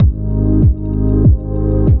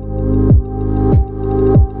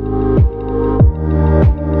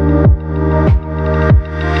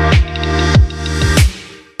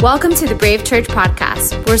Welcome to the Brave Church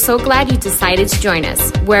podcast. We're so glad you decided to join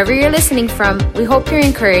us. Wherever you're listening from, we hope you're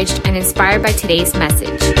encouraged and inspired by today's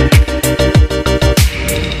message.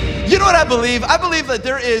 You know what I believe? I believe that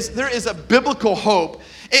there is a biblical hope.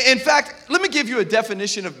 In fact, let me give you a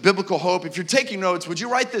definition of biblical hope. If you're taking notes, would you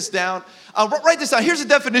write this down? Write this down. Here's a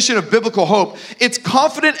definition of biblical hope. It's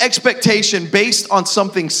confident expectation based on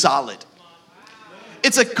something solid.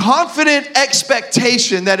 It's a confident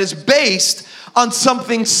expectation that is based on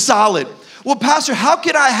something solid. Well, Pastor, how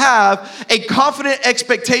can I have a confident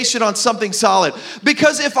expectation on something solid?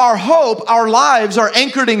 Because if our hope, our lives are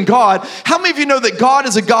anchored in God, how many of you know that God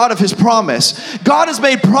is a God of His promise? God has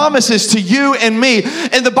made promises to you and me.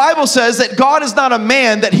 And the Bible says that God is not a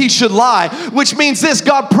man that He should lie, which means this: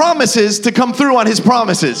 God promises to come through on His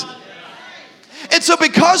promises. And so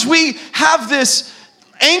because we have this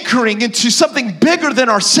anchoring into something bigger than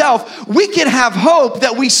ourselves, we can have hope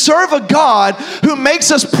that we serve a God who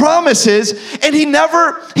makes us promises, and He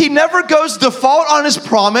never goes default on His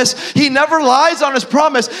promise. He never lies on His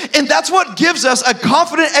promise. And that's what gives us a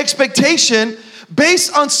confident expectation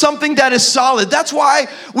based on something that is solid. That's why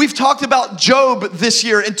we've talked about Job this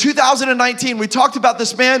year. In 2019, we talked about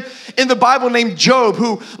this man in the Bible named Job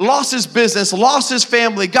who lost his business, lost his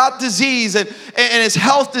family, got disease, and his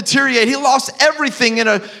health deteriorated. He lost everything in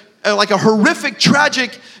a horrific,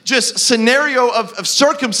 tragic just scenario of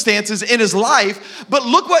circumstances in his life. But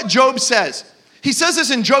look what Job says. He says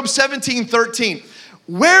this in Job 17:13.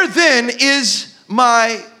 Where then is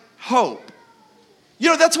my hope? You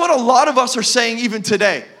know, that's what a lot of us are saying even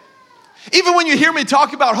today. Even when you hear me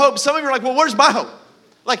talk about hope, some of you are like, well, where's my hope?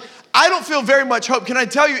 Like, I don't feel very much hope. Can I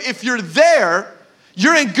tell you, if you're there,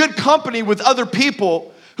 you're in good company with other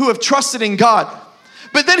people who have trusted in God.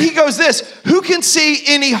 But then he goes this: who can see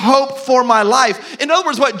any hope for my life? In other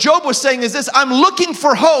words, what Job was saying is this: I'm looking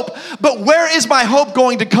for hope, but where is my hope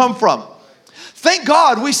going to come from? Thank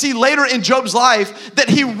God we see later in Job's life that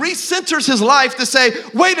he recenters his life to say,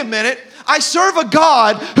 wait a minute, I serve a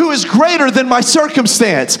God who is greater than my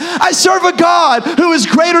circumstance. I serve a God who is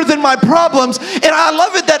greater than my problems. And I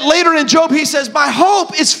love it that later in Job he says, my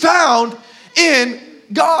hope is found in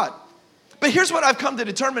God. But here's what I've come to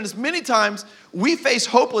determine is many times we face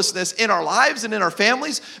hopelessness in our lives and in our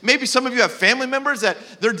families. Maybe some of you have family members that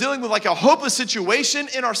they're dealing with like a hopeless situation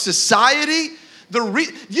in our society.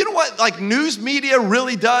 You know what like news media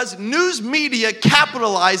really does? News media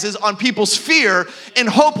capitalizes on people's fear and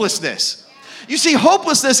hopelessness. You see,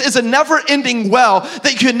 hopelessness is a never-ending well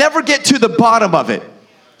that you can never get to the bottom of it.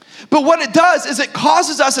 But what it does is it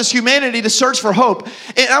causes us as humanity to search for hope.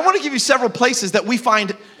 And I want to give you several places that we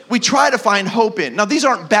try to find hope in. Now, these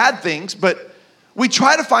aren't bad things, but we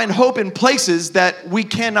try to find hope in places that we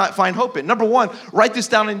cannot find hope in. Number one, write this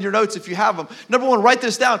down in your notes if you have them. Number one, write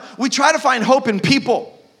this down. We try to find hope in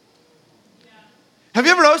people. Have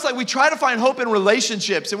you ever noticed, like, we try to find hope in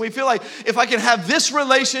relationships, and we feel like if I can have this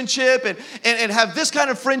relationship and have this kind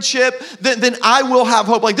of friendship, then I will have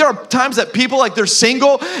hope. Like, there are times that people, like, they're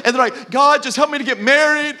single, and they're like, God, just help me to get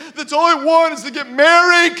married. That's all I want is to get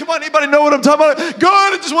married. Come on, anybody know what I'm talking about?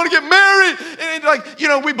 God, I just want to get married. And like, you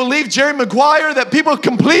know, we believe Jerry Maguire that people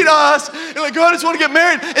complete us. And like, God, I just want to get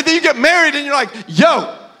married. And then you get married, and you're like,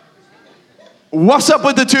 yo, what's up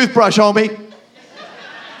with the toothbrush, homie?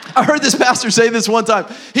 I heard this pastor say this one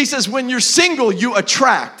time. He says, when you're single, you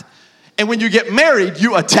attract. And when you get married,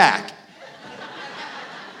 you attack.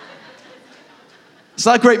 It's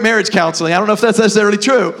not great marriage counseling. I don't know if that's necessarily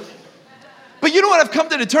true. But you know what I've come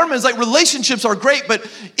to determine is like relationships are great, but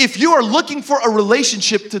if you are looking for a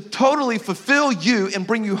relationship to totally fulfill you and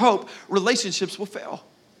bring you hope, relationships will fail.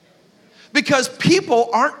 Because people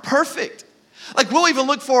aren't perfect. Like we'll even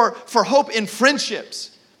look for hope in friendships.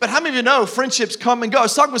 But how many of you know friendships come and go? I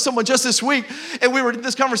was talking with someone just this week, and we were in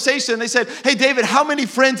this conversation, and they said, hey, David, how many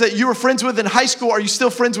friends that you were friends with in high school are you still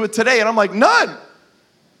friends with today? And I'm like, none.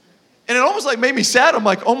 And it almost like made me sad. I'm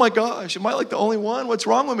like, oh my gosh, am I like the only one? What's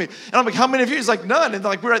wrong with me? And I'm like, how many of you? He's like, none. And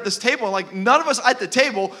like, we're at this table, and like, none of us at the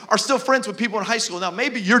table are still friends with people in high school. Now,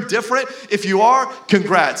 maybe you're different. If you are,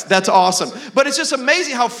 congrats. That's awesome. But it's just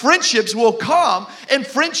amazing how friendships will come and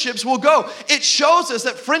friendships will go. It shows us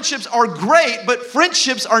that friendships are great, but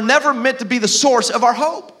friendships are never meant to be the source of our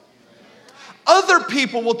hope. Other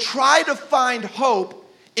people will try to find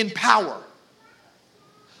hope in power.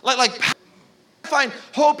 Like find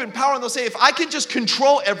hope and power, and they'll say, if I can just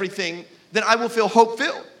control everything, then I will feel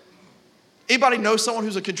hope-filled. Anybody know someone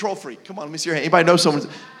who's a control freak? Come on, let me see your hand. Anybody know someone?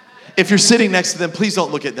 If you're sitting next to them, please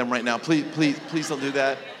don't look at them right now. Please don't do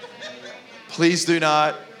that. Please do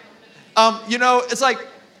not. You know, it's like,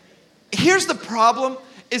 here's the problem,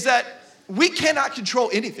 is that we cannot control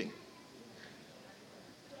anything.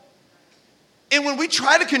 And when we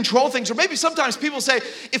try to control things, or maybe sometimes people say,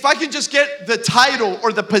 if I can just get the title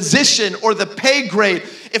or the position or the pay grade,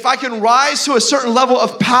 if I can rise to a certain level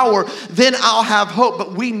of power, then I'll have hope.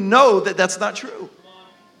 But we know that that's not true.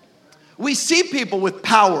 We see people with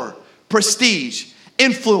power, prestige,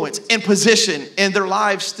 influence, and position, and their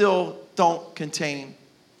lives still don't contain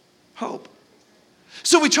hope.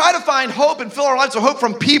 So we try to find hope and fill our lives with hope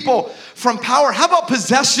from people, from power. How about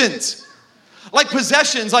possessions? Like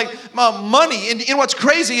possessions, like money. And what's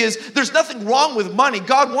crazy is there's nothing wrong with money.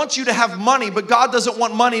 God wants you to have money, but God doesn't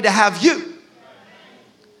want money to have you.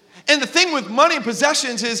 And the thing with money and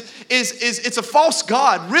possessions is it's a false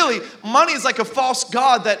god. Really, money is like a false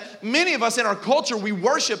god that many of us in our culture, we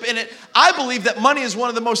worship. And I believe that money is one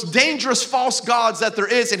of the most dangerous false gods that there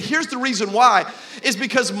is. And here's the reason why, is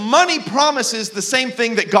because money promises the same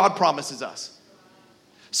thing that God promises us.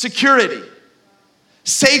 Security,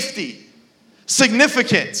 safety,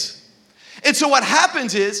 significance. And so what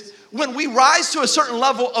happens is when we rise to a certain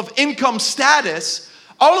level of income status,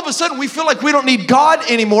 all of a sudden we feel like we don't need God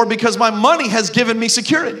anymore because my money has given me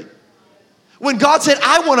security. When God said,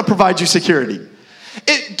 I want to provide you security.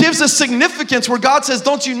 It gives us significance where God says,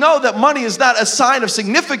 don't you know that money is not a sign of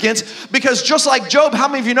significance? Because just like Job, how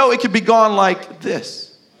many of you know it could be gone like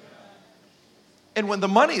this? And when the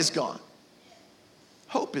money is gone,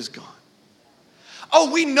 hope is gone. Oh,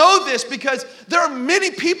 we know this because there are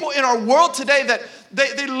many people in our world today that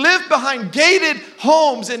they live behind gated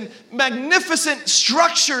homes and magnificent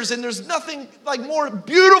structures, and there's nothing like more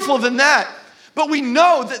beautiful than that. But we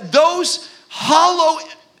know that those hollow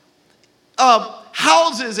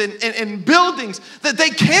houses and buildings, that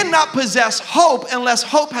they cannot possess hope unless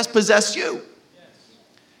hope has possessed you.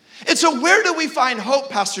 And so where do we find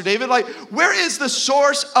hope, Pastor David? Like, where is the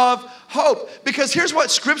source of hope? Because here's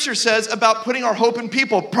what Scripture says about putting our hope in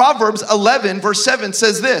people. Proverbs 11, verse 7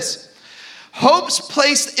 says this: hopes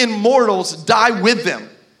placed in mortals die with them,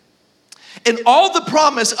 and all the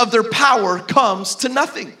promise of their power comes to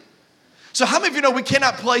nothing. So how many of you know we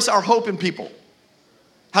cannot place our hope in people?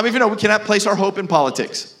 How many of you know we cannot place our hope in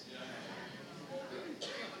politics?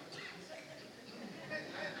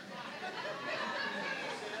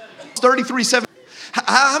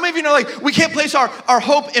 How many of you know, like, we can't place our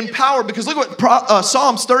hope in power? Because look what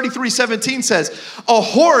Psalms 33:17 says. A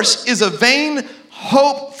horse is a vain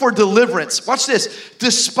hope for deliverance. Watch this.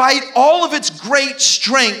 Despite all of its great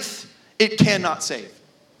strength, it cannot save.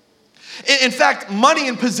 In fact, money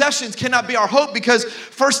and possessions cannot be our hope, because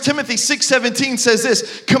 1 Timothy 6:17 says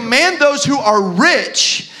this: command those who are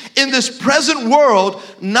rich in this present world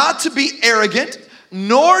not to be arrogant,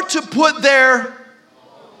 nor to put their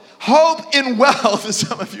hope in wealth.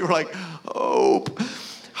 Some of you are like, hope.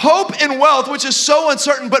 Hope in wealth, which is so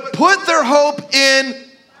uncertain, but put their hope in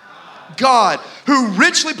God, who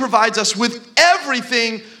richly provides us with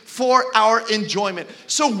everything for our enjoyment.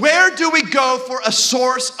 So where do we go for a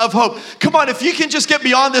source of hope? Come on, if you can just get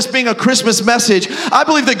beyond this being a Christmas message, I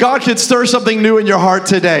believe that God can stir something new in your heart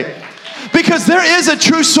today. Because there is a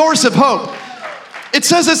true source of hope. It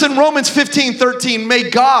says this in Romans 15:13,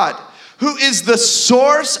 may God, who is the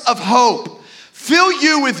source of hope, fill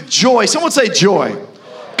you with joy. Someone say joy.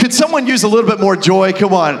 Could someone use a little bit more joy?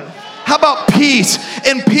 Come on. How about peace?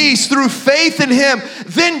 And peace through faith in Him.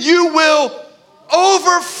 Then you will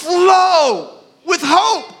overflow with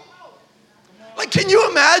hope. Like, can you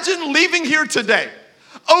imagine leaving here today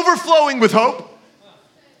overflowing with hope?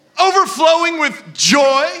 Overflowing with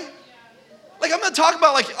joy? Like, I'm not talking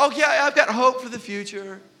about like, oh yeah, I've got hope for the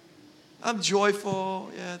future. I'm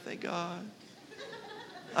joyful. Yeah, thank God.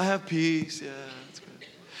 I have peace. Yeah, that's good.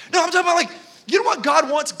 No, I'm talking about like, you know what God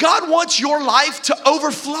wants? God wants your life to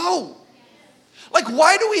overflow. Like,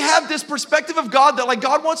 why do we have this perspective of God that like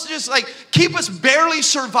God wants to just like keep us barely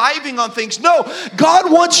surviving on things? No,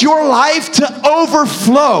 God wants your life to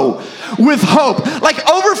overflow with hope. Like,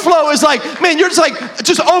 overflow is like, man, you're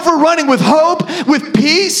just overrunning with hope, with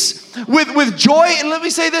peace, with joy. And let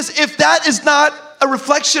me say this, if that is not a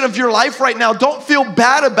reflection of your life right now, don't feel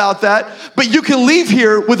bad about that, but you can leave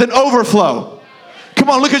here with an overflow. Come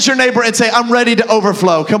on, look at your neighbor and say, I'm ready to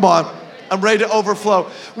overflow. Come on. I'm ready to overflow.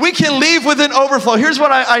 We can leave with an overflow. Here's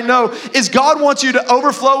what I know is God wants you to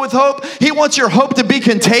overflow with hope. He wants your hope to be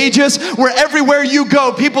contagious, where everywhere you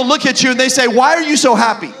go, people look at you and they say, why are you so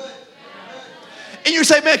happy? And you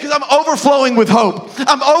say, man, because I'm overflowing with hope.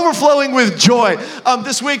 I'm overflowing with joy.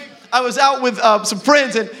 This week, I was out with some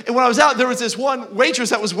friends, and when I was out, there was this one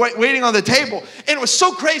waitress that was waiting on the table. And it was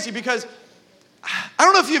so crazy because I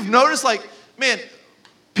don't know if you've noticed, like, man,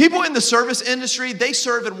 people in the service industry, they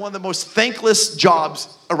serve in one of the most thankless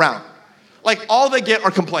jobs around. Like, all they get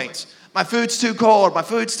are complaints. My food's too cold, my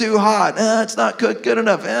food's too hot, it's not good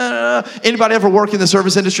enough. Anybody ever work in the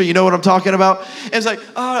service industry? You know what I'm talking about? And it's like,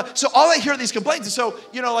 so all I hear are these complaints. And so,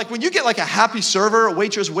 like when you get like a happy server, a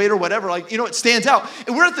waitress, waiter, whatever, like, it stands out.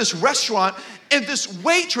 And we're at this restaurant and this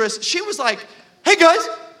waitress, she was like, hey guys,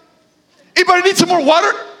 anybody need some more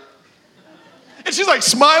water? And she's like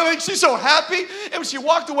smiling, she's so happy. And when she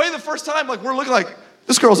walked away the first time, like we're looking like,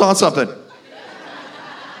 this girl's on something.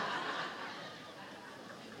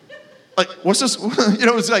 Like, what's this?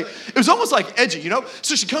 It was almost like edgy,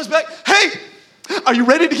 So she comes back, hey, are you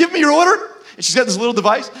ready to give me your order? And she's got this little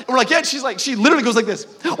device. And we're like, yeah. And she literally goes like this.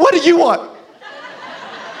 What do you want?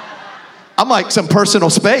 I'm like, some personal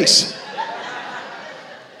space.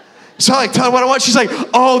 So I like, tell her what I want. She's like,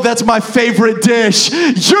 oh, that's my favorite dish.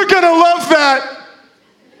 You're going to love that.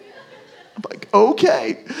 I'm like,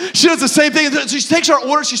 okay. She does the same thing. She takes our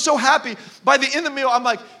order. She's so happy. By the end of the meal, I'm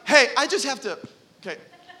like, hey, I just have to, okay.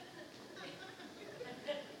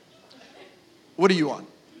 What do you want?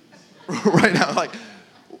 Right now,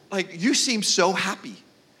 like you seem so happy.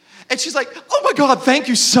 And she's like, oh my God, thank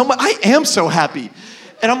you so much. I am so happy.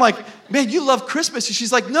 And I'm like, man, you love Christmas. And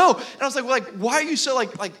she's like, no. And I was like, why are you so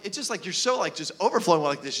like it's just like, you're so like just overflowing with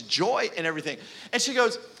like this joy and everything. And she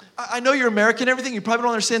goes, I know you're American and everything. You probably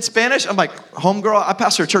don't understand Spanish. I'm like, homegirl, I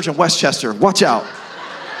pastor a church in Westchester. Watch out.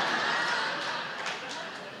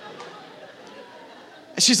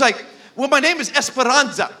 And she's like, well, my name is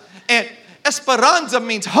Esperanza. And Esperanza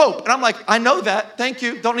means hope. And I'm like, I know that. Thank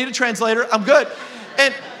you. Don't need a translator. I'm good.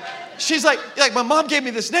 And she's like, my mom gave me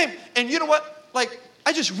this name. And you know what? Like,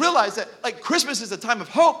 I just realized that like Christmas is a time of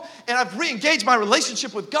hope, and I've re-engaged my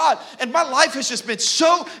relationship with God, and my life has just been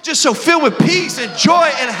so filled with peace and joy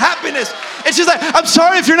and happiness. And she's like, I'm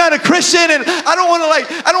sorry if you're not a Christian, and I don't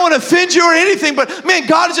want to offend you or anything, but man,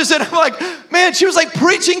 God is just, and I'm like, man, she was like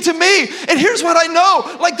preaching to me. And here's what I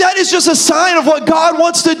know, like that is just a sign of what God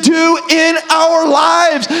wants to do in our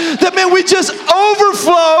lives. That man, we just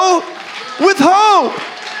overflow with hope.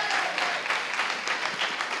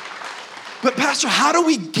 But Pastor, how do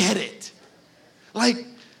we get it? Like,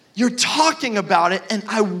 you're talking about it, and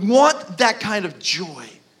I want that kind of joy.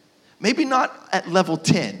 Maybe not at level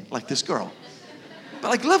 10, like this girl, but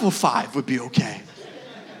like level 5 would be okay.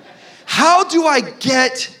 How do I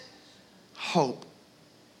get hope?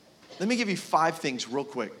 Let me give you 5 things real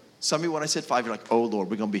quick. Some of you, when I said 5, you're like, oh Lord,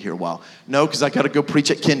 we're gonna be here a while. No, because I gotta go preach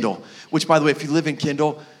at Kendall, which by the way, if you live in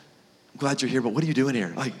Kendall, I'm glad you're here, but what are you doing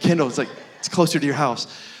here? Like Kendall, it's closer to your house.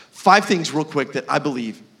 5 things real quick that I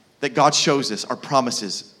believe that God shows us are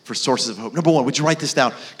promises for sources of hope. Number 1, would you write this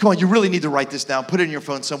down? Come on, you really need to write this down. Put it in your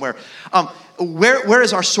phone somewhere. Where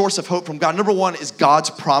is our source of hope from God? Number 1 is God's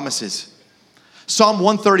promises. Psalm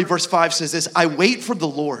 130 verse 5 says this, I wait for the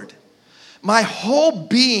Lord. My whole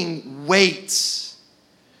being waits.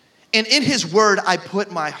 And in his word, I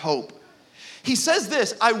put my hope. He says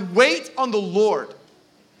this, I wait on the Lord.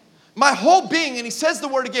 My whole being, and he says the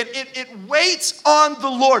word again, it waits on the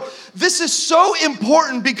Lord. This is so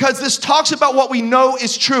important because this talks about what we know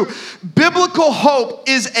is true. Biblical hope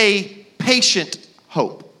is a patient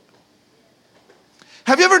hope.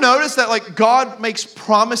 Have you ever noticed that like God makes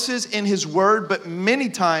promises in his word, but many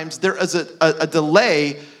times there is a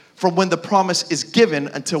delay from when the promise is given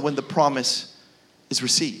until when the promise is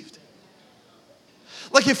received?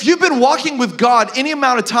 Like if you've been walking with God any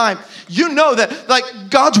amount of time, you know that like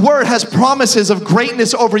God's word has promises of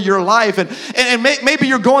greatness over your life. And maybe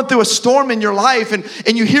you're going through a storm in your life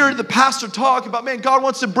and you hear the pastor talk about, man, God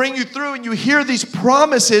wants to bring you through, and you hear these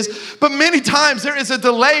promises. But many times there is a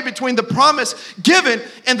delay between the promise given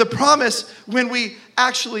and the promise when we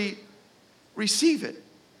actually receive it.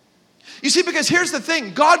 You see, because here's the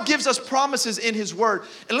thing, God gives us promises in his word.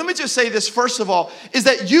 And let me just say this first of all, is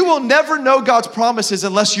that you will never know God's promises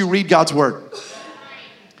unless you read God's word.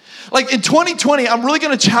 Like in 2020, I'm really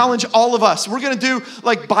going to challenge all of us. We're going to do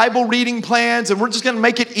like Bible reading plans, and we're just going to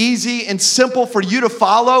make it easy and simple for you to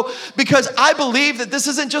follow, because I believe that this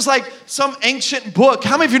isn't just like some ancient book.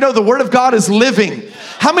 How many of you know the word of God is living?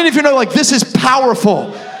 How many of you know like this is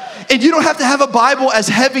powerful? And you don't have to have a Bible as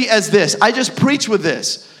heavy as this. I just preach with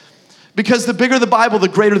this. Because the bigger the Bible, the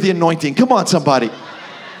greater the anointing. Come on, somebody.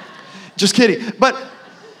 Just kidding. But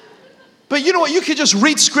you know what? You can just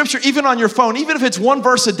read scripture even on your phone, even if it's 1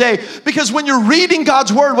 verse a day. Because when you're reading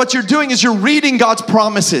God's word, what you're doing is you're reading God's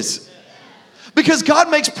promises. Because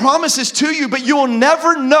God makes promises to you, but you will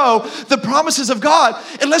never know the promises of God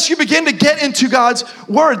unless you begin to get into God's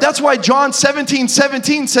word. That's why John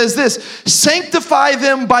 17:17 says this, sanctify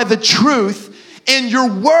them by the truth, and your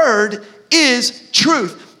word is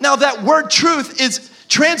truth. Now that word truth is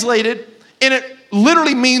translated, and it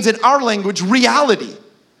literally means in our language, reality.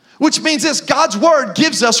 which means this: God's word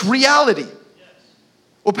gives us reality.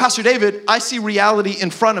 Well, Pastor David, I see reality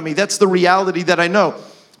in front of me. That's the reality that I know.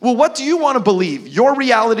 Well, what do you want to believe? Your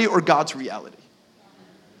reality or God's reality?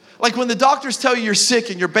 Like when the doctors tell you you're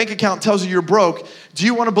sick and your bank account tells you you're broke, do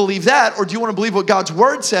you want to believe that, or do you want to believe what God's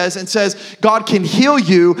word says and says God can heal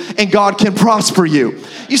you and God can prosper you?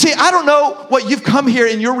 You see, I don't know what you've come here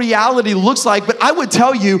and your reality looks like, but I would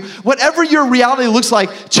tell you, whatever your reality looks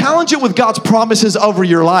like, challenge it with God's promises over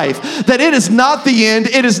your life. That it is not the end,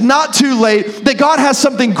 it is not too late, that God has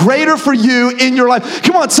something greater for you in your life.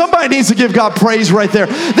 Come on, somebody needs to give God praise right there.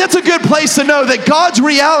 That's a good place to know that God's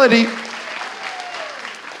reality.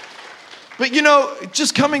 But you know,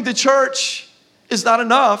 just coming to church is not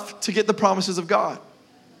enough to get the promises of God.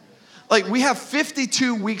 Like, we have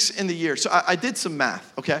 52 weeks in the year. So I did some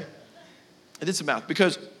math, okay? I did some math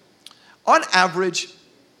because on average,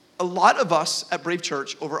 a lot of us at Brave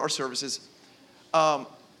Church over our services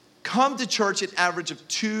come to church an average of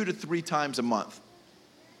 2 to 3 times a month,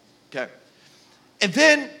 okay? And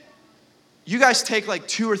then you guys take like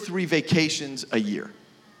 2 or 3 vacations a year.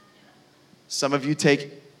 Some of you take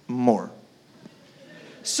more.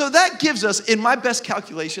 So that gives us, in my best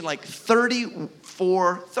calculation, like 31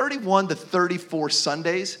 to 34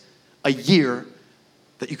 Sundays a year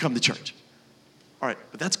that you come to church. All right,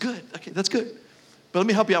 but that's good. Okay, that's good. But let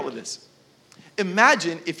me help you out with this.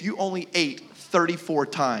 Imagine if you only ate 34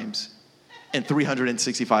 times in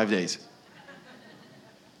 365 days.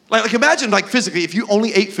 Like imagine, like physically, if you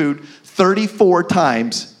only ate food 34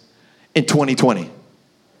 times in 2020.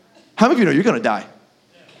 How many of you know you're going to die?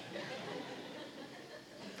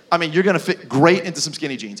 I mean, you're going to fit great into some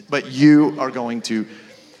skinny jeans, but you are going to.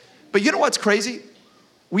 But you know what's crazy?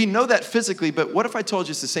 We know that physically, but what if I told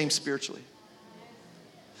you it's the same spiritually?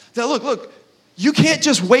 That look, you can't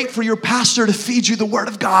just wait for your pastor to feed you the word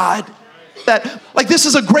of God. That, like, this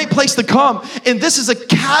is a great place to come, and this is a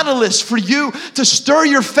catalyst for you to stir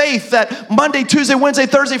your faith that Monday, Tuesday, Wednesday,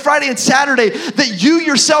 Thursday, Friday, and Saturday, that you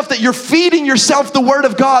yourself, that you're feeding yourself the word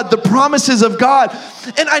of God, the promises of God.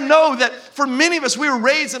 And I know that for many of us, we were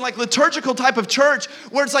raised in like liturgical type of church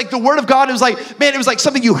where it's like the word of God, it was like, man, it was like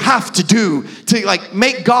something you have to do to like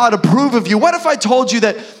make God approve of you. What if I told you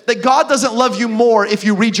that God doesn't love you more if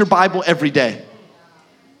you read your Bible every day?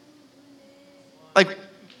 Like,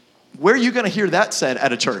 where are you going to hear that said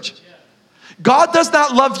at a church? God does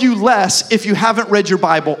not love you less if you haven't read your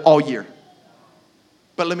Bible all year.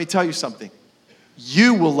 But let me tell you something.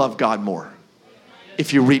 You will love God more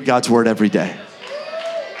if you read God's word every day.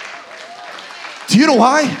 Do you know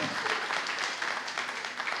why?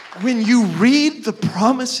 When you read the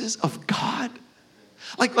promises of God,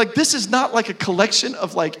 like this is not like a collection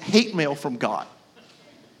of like hate mail from God.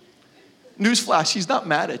 Newsflash, he's not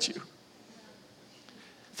mad at you.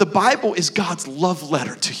 The Bible is God's love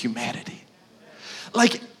letter to humanity.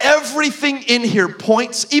 Like everything in here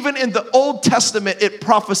points, even in the Old Testament, it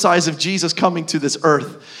prophesies of Jesus coming to this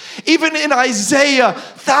earth. Even in Isaiah,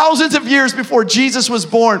 thousands of years before Jesus was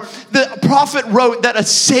born, the prophet wrote that a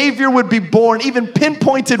Savior would be born, even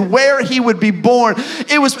pinpointed where he would be born.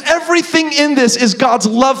 It was everything in this is God's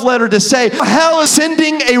love letter to say, hell is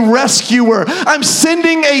sending a rescuer. I'm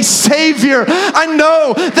sending a Savior. I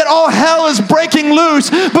know that all hell is breaking loose,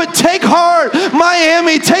 but take heart,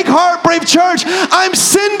 Miami, take heart, Brave Church. I'm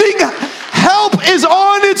sending help is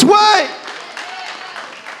on its way.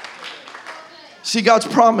 See, God's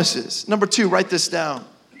promises. Number 2, write this down,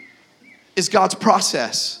 is God's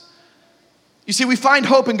process. You see, we find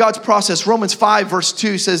hope in God's process. Romans 5 verse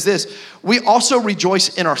 2 says this, we also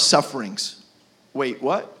rejoice in our sufferings. Wait,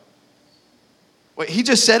 what? Wait, he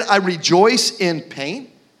just said, I rejoice in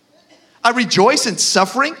pain? I rejoice in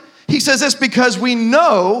suffering? He says this because we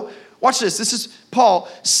know, watch this is Paul,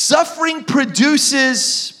 suffering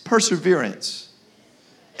produces perseverance.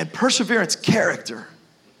 And perseverance, character.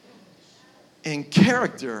 And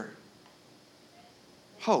character,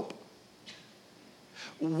 hope.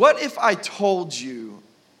 What if I told you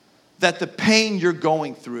that the pain you're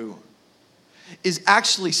going through is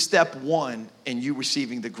actually step 1 in you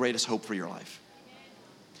receiving the greatest hope for your life?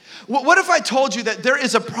 What if I told you that there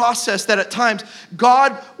is a process that at times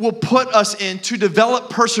God will put us in to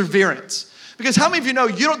develop perseverance? Because how many of you know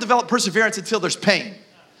you don't develop perseverance until there's pain?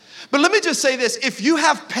 But let me just say this, if you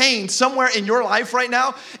have pain somewhere in your life right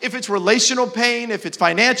now, if it's relational pain, if it's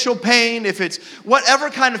financial pain, if it's whatever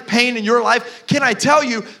kind of pain in your life, can I tell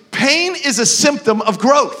you, pain is a symptom of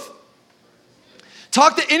growth.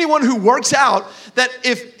 Talk to anyone who works out, that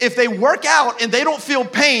if they work out and they don't feel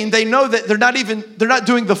pain, they know that they're not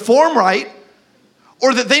doing the form right,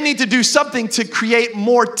 or that they need to do something to create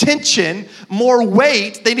more tension, more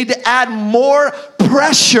weight. They need to add more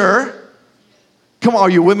pressure. Come on, are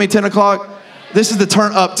you with me, 10 o'clock? This is the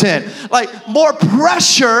turn up 10. Like more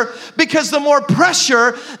pressure, because the more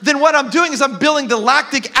pressure, then what I'm doing is I'm building the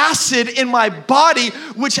lactic acid in my body,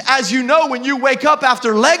 which, as you know, when you wake up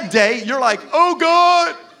after leg day, you're like, oh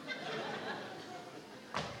God.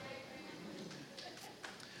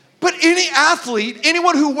 But any athlete,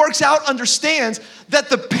 anyone who works out understands that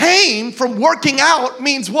the pain from working out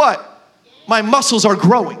means what? My muscles are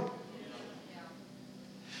growing.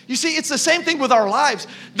 You see, it's the same thing with our lives.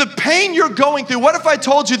 The pain you're going through, what if I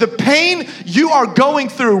told you the pain you are going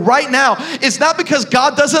through right now is not because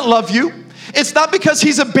God doesn't love you? It's not because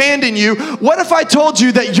he's abandoned you. What if I told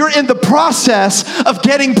you that you're in the process of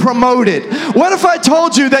getting promoted? What if I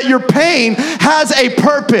told you that your pain has a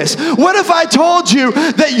purpose? What if I told you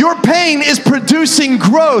that your pain is producing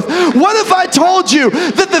growth? What if I told you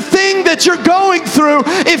that the thing that you're going through,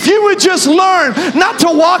 if you would just learn not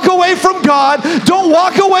to walk away from God, don't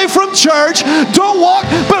walk away from church, don't walk,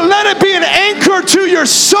 but let it be an anchor to your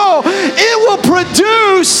soul, it will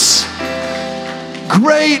produce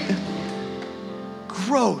great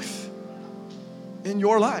growth in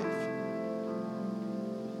your life.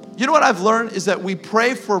 You know what I've learned is that we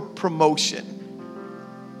pray for promotion,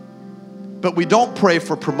 but we don't pray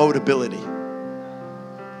for promotability.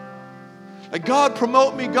 Like, God,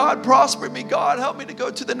 promote me, God, prosper me, God, help me to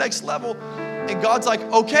go to the next level. And God's like,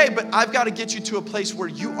 okay, but I've got to get you to a place where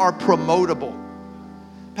you are promotable.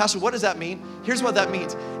 Pastor, what does that mean? Here's what that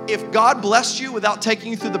means. If God blessed you without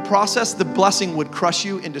taking you through the process, the blessing would crush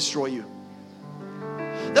you and destroy you.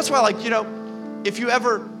 That's why, like, if you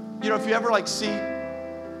ever like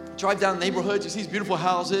drive down neighborhoods, you see these beautiful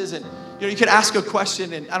houses, and you could ask a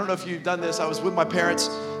question. And I don't know if you've done this. I was with my parents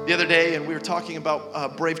the other day, and we were talking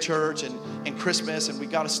about Brave Church and Christmas, and we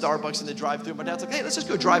got a Starbucks in the drive-through. My dad's like, hey, let's just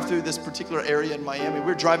go drive through this particular area in Miami. We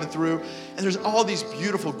were driving through, and there's all these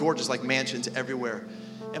beautiful, gorgeous, like, mansions everywhere.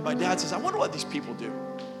 And my dad says, I wonder what these people do.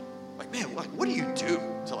 Like, man, like, what do you do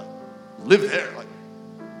to, like, live there? Like,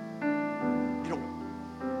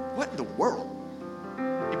 what in the world?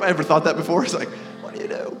 Anybody ever thought that before? It's like, what do you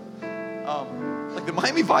do? Like, the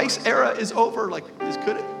Miami Vice era is over. Like,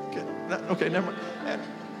 could it? Okay, never mind.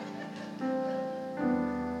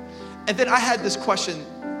 And then I had this question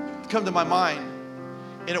come to my mind,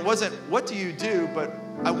 and it wasn't, what do you do? But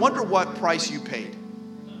I wonder what price you paid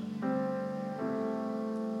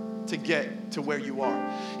to get to where you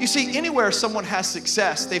are. You see, anywhere someone has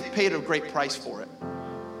success, they've paid a great price for it.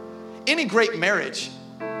 Any great marriage,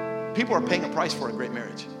 people are paying a price for a great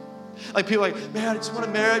marriage. Like, people are like, man, I just want a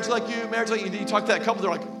marriage like you, marriage like you. You talk to that couple, they're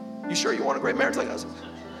like, you sure you want a great marriage like us?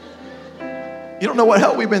 You don't know what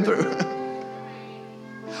hell we've been through.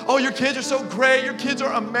 Oh, your kids are so great. Your kids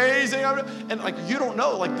are amazing. And like, you don't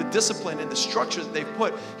know, like, the discipline and the structure that they've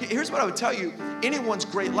put. Here's what I would tell you. Anyone's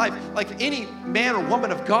great life, like any man or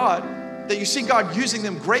woman of God that you see God using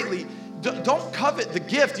them greatly, don't covet the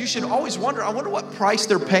gift. You should always wonder, I wonder what price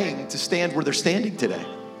they're paying to stand where they're standing today.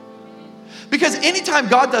 Because anytime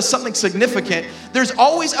God does something significant, there's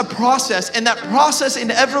always a process, and that process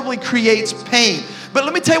inevitably creates pain. But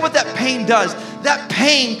let me tell you what that pain does. That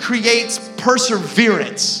pain creates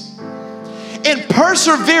perseverance. And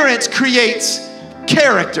perseverance creates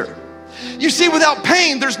character. You see, without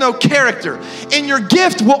pain, there's no character. And your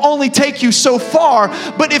gift will only take you so far.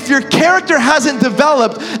 But if your character hasn't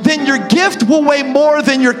developed, then your gift will weigh more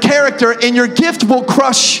than your character, and your gift will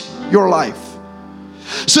crush your life.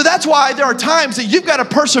 So that's why there are times that you've got to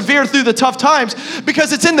persevere through the tough times,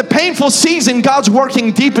 because it's in the painful season God's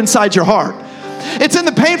working deep inside your heart. It's in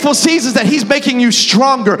the painful seasons that he's making you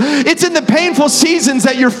stronger. It's in the painful seasons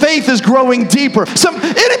that your faith is growing deeper.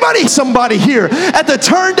 Somebody here at the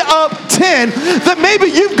Turned Up 10 that maybe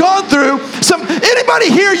you've gone through anybody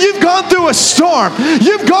here, you've gone through a storm.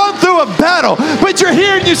 You've gone through a battle, but you're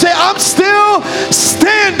here and you say, I'm still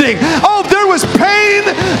standing. Oh, there was pain.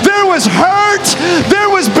 There was hurt. There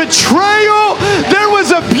was betrayal. There was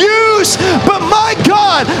abuse. But my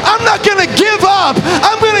God, I'm not going to give up.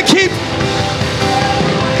 I'm going to keep.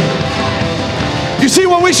 You see,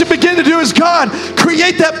 what we should begin to do is, God,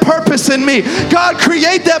 create that purpose in me. God,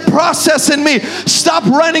 create that process in me. Stop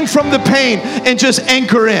running from the pain and just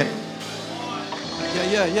anchor in.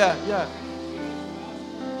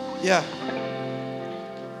 Yeah.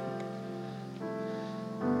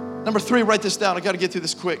 Number 3, write this down. I got to get through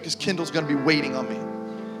this quick because Kendall's going to be waiting on me.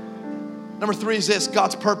 Number 3 is this,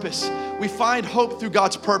 God's purpose. We find hope through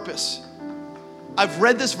God's purpose. I've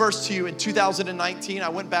read this verse to you in 2019. I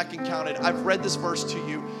went back and counted. I've read this verse to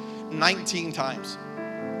you 19 times.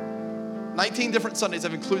 19 different Sundays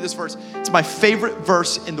I've included this verse. It's my favorite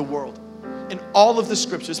verse in the world. In all of the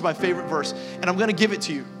scriptures, it's my favorite verse. And I'm going to give it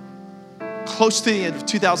to you close to the end of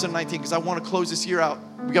 2019 because I want to close this year out.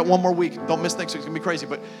 We got one more week. Don't miss next week. It's going to be crazy.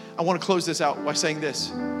 But I want to close this out by saying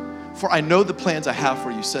this. For I know the plans I have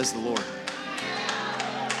for you, says the Lord.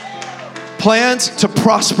 Plans to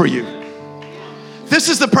prosper you. This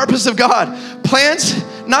is the purpose of God. Plans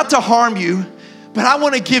not to harm you, but I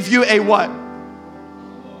want to give you a what?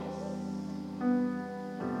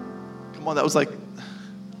 Come on, that was like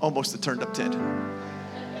almost a turned up 10.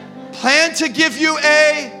 Plan to give you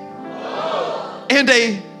a and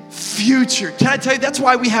a future. Can I tell you, that's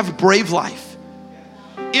why we have Brave Life.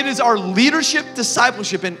 It is our leadership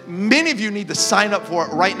discipleship, and many of you need to sign up for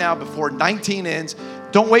it right now before 19 ends.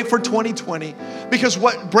 Don't wait for 2020, because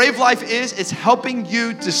what Brave Life is helping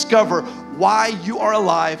you discover why you are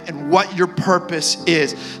alive and what your purpose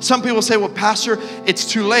is. Some people say, well, Pastor, it's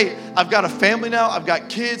too late. I've got a family now. I've got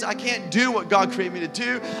kids. I can't do what God created me to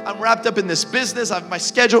do. I'm wrapped up in this business. My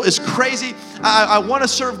schedule is crazy. I want to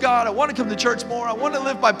serve God. I want to come to church more. I want to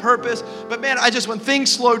live by purpose. But man, when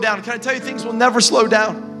things slow down, can I tell you, things will never slow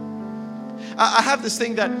down. I have this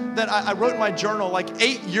thing that I wrote in my journal like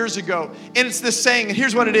 8 years ago, and it's this saying, and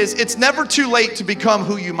here's what it is. It's never too late to become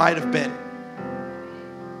who you might have been.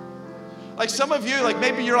 Like some of you, like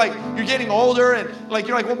maybe you're getting older and like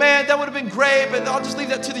you're like, well, man, that would have been great, but I'll just leave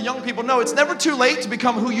that to the young people. No, it's never too late to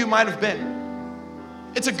become who you might have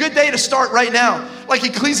been. It's a good day to start right now. Like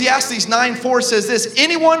Ecclesiastes 9:4 says this,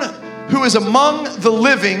 anyone who is among the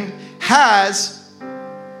living has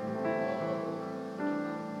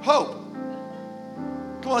hope.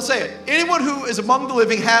 Come on, say it. Anyone who is among the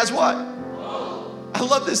living has what? Hope. I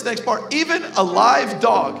love this next part. Even a live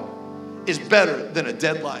dog is better than a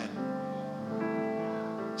dead lion.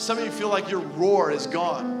 Some of you feel like your roar is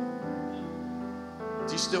gone.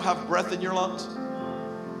 Do you still have breath in your lungs?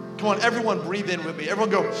 Come on, everyone breathe in with me. Everyone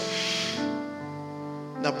go.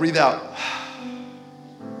 Now breathe out.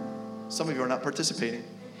 Some of you are not participating.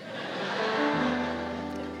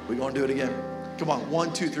 We're going to do it again. Come on,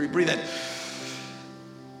 1, 2, 3, breathe in.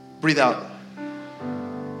 Breathe out.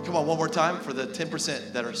 Come on, one more time for the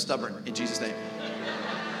 10% that are stubborn in Jesus' name.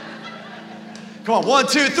 Come on, 1,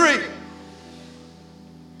 2, 3.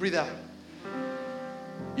 Breathe out.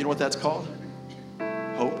 You know what that's called?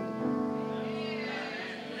 Hope.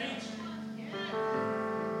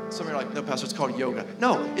 Some of you are like, no, Pastor, it's called yoga.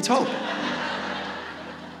 No, it's hope.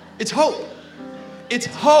 It's hope. It's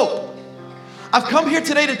hope. I've come here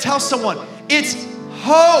today to tell someone, it's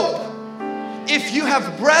hope. If you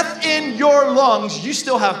have breath in your lungs, you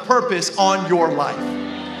still have purpose on your life.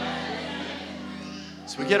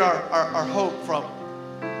 So we get our hope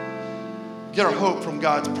from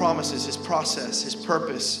God's promises, His process, His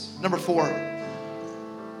purpose. Number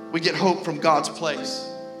 4, we get hope from God's place.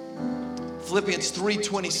 Philippians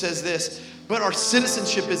 3:20 says this, but our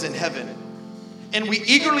citizenship is in heaven, and we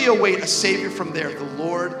eagerly await a Savior from there, the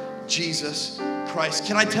Lord Jesus Christ.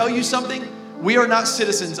 Can I tell you something? We are not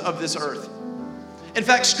citizens of this earth. In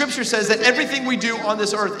fact, Scripture says that everything we do on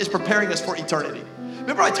this earth is preparing us for eternity.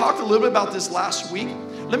 Remember, I talked a little bit about this last week.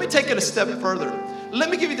 Let me take it a step further. Let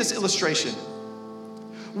me give you this illustration.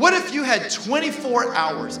 What if you had 24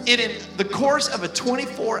 hours in the course of a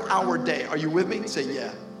 24-hour day? Are you with me? Say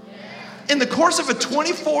yeah. In the course of a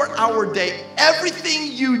 24-hour day,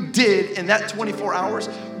 everything you did in that 24 hours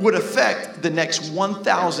would affect the next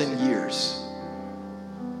 1,000 years.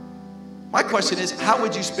 My question is, how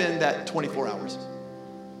would you spend that 24 hours?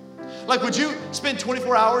 Like, would you spend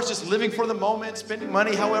 24 hours just living for the moment, spending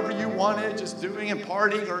money however you wanted, just doing and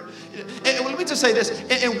partying? And let me just say this.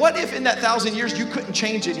 And what if in that 1,000 years you couldn't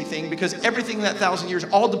change anything because everything in that 1,000 years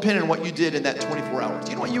all depended on what you did in that 24 hours?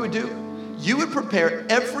 Do you know what you would do? You would prepare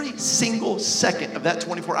every single second of that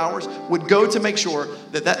 24 hours would go to make sure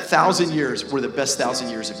that 1,000 years were the best 1,000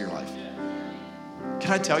 years of your life.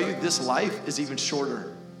 Can I tell you, this life is even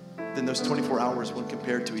shorter than those 24 hours when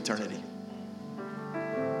compared to eternity.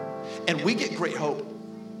 And we get great hope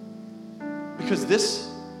because this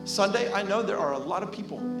Sunday, I know there are a lot of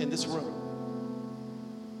people in this room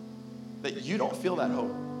that you don't feel that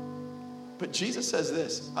hope. But Jesus says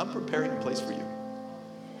this, I'm preparing a place for you.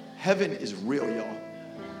 Heaven is real, y'all.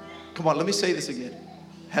 Come on, let me say this again.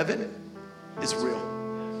 Heaven is real.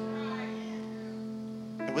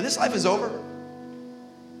 And when this life is over,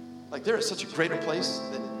 like there is such a greater place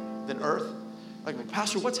than earth. Like, well,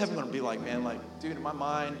 Pastor, what's heaven going to be like, man? Like, dude, in my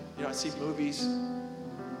mind, I see movies,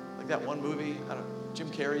 like that one movie, I don't know, Jim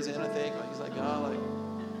Carrey's in, I think. Like, he's like, oh,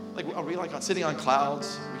 like, are we like sitting on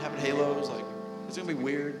clouds? Are we having halos? Like, it's going to be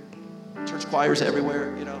weird. Church choirs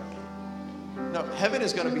everywhere, No, heaven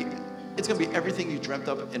is going to be it's going to be everything you dreamt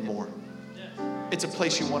of and more. It's a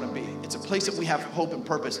place you want to be. It's a place that we have hope and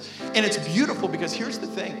purpose. And it's beautiful because here's the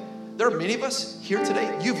thing. There are many of us here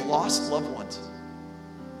today, you've lost loved ones.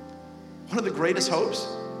 One of the greatest hopes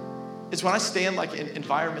is when I stand like in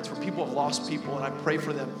environments where people have lost people and I pray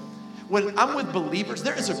for them. When I'm with believers,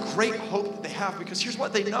 there is a great hope that they have because here's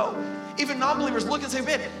what they know. Even non-believers look and say,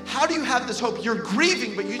 man, how do you have this hope? You're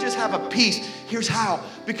grieving, but you just have a peace. Here's how.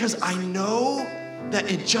 Because I know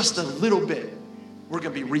that in just a little bit, we're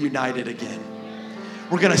going to be reunited again.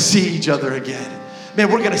 We're going to see each other again.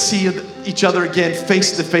 Man, we're going to see each other again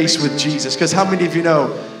face to face with Jesus. Because how many of you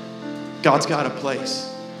know God's got a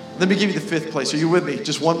place? Let me give you the fifth place. Are you with me?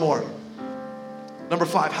 Just one more. Number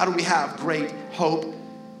 5, how do we have great hope?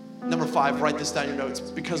 Number 5, write this down in your notes,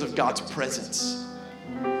 because of God's presence.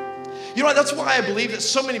 You know, that's why I believe that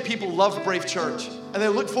so many people love Brave Church and they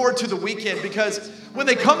look forward to the weekend, because when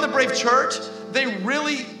they come to Brave Church,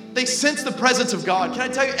 they sense the presence of God. Can I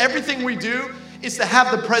tell you, everything we do is to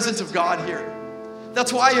have the presence of God here.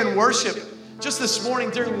 That's why in worship, just this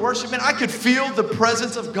morning during worship, man, I could feel the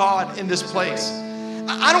presence of God in this place.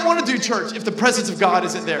 I don't want to do church if the presence of God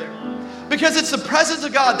isn't there. Because it's the presence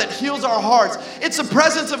of God that heals our hearts. It's the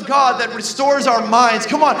presence of God that restores our minds.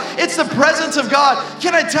 Come on, it's the presence of God.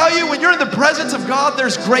 Can I tell you, when you're in the presence of God,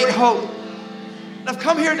 there's great hope. And I've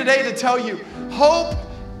come here today to tell you, hope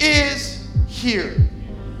is here.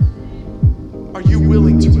 Are you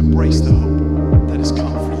willing to embrace the hope that has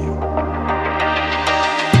come for you?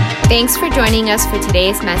 Thanks for joining us for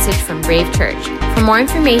today's message from Brave Church. For more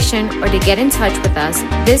information or to get in touch with us,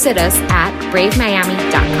 visit us at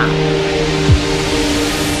bravemiami.com.